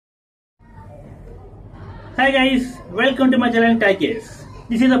Hi guys, welcome to my channel Tech-Case.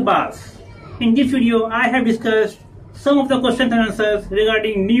 This is Abbas. In this video, I have discussed some of the questions and answers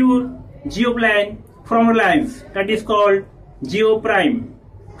regarding new Jio plan from Reliance that is called Jio Prime.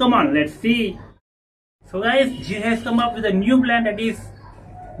 Come on, let's see. So guys, Jio has come up with a new plan that is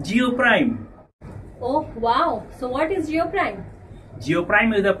Jio Prime. Oh wow, so what is Jio Prime? Jio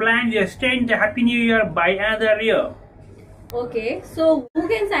Prime is a plan we extend the Happy New Year by another year. Okay, so who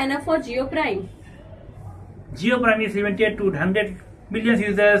can sign up for Jio Prime? Jio Prime is limited to 100 million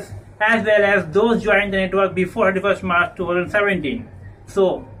users as well as those joined the network before 31st March 2017.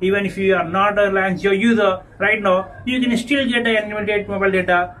 So even if you are not a Reliance Jio user right now, you can still get the unlimited mobile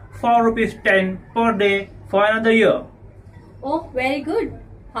data for ₹10 per day for another year. Oh, very good.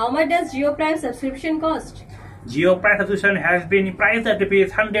 How much does Jio Prime subscription cost? Jio Prime subscription has been priced at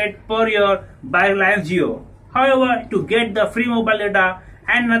 ₹100 per year by Reliance Jio. However, to get the free mobile data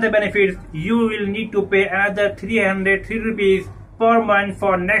and other benefits, you will need to pay another ₹303 per month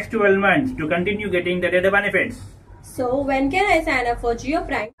for next 12 months to continue getting the data benefits. So when can I sign up for Jio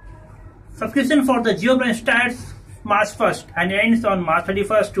Prime? Subscription for the Jio Prime starts March 1st and ends on March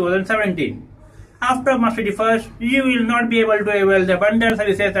 31st, 2017. After March 31st, you will not be able to avail the bundle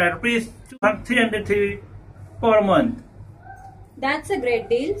services at ₹303 per month. That's a great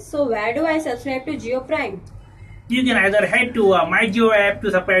deal. So where do I subscribe to Jio Prime? You can either head to My Jio app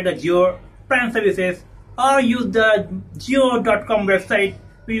to subscribe the Jio Prime services or use the Jio.com website.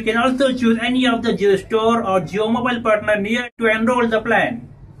 You can also choose any of the Jio store or Jio mobile partner near to enroll the plan.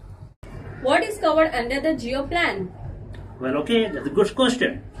 What is covered under the Jio plan? Well, okay, that's a good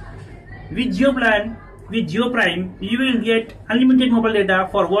question. With Jio Prime, you will get unlimited mobile data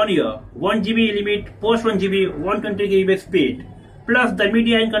for 1 year, 1 GB limit, post 1 GB, 120 GB speed, plus the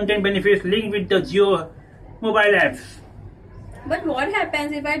media and content benefits linked with the Jio mobile apps. But what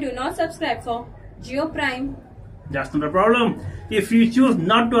happens if I do not subscribe for Jio Prime? That's not a problem. If you choose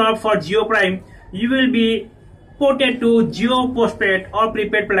not to opt for Jio Prime, you will be ported to Jio postpaid or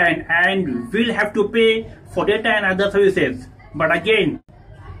prepaid plan and will have to pay for data and other services. But again,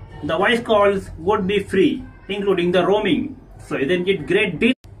 the voice calls would be free, including the roaming. So isn't it great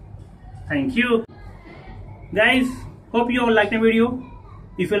deal? Thank you. Guys, hope you all liked the video.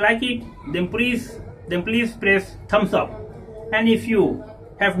 If you like it, then please press thumbs up. And if you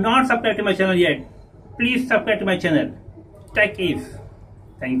have not subscribed to my channel yet, please subscribe to my channel. Tech is.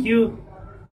 Thank you.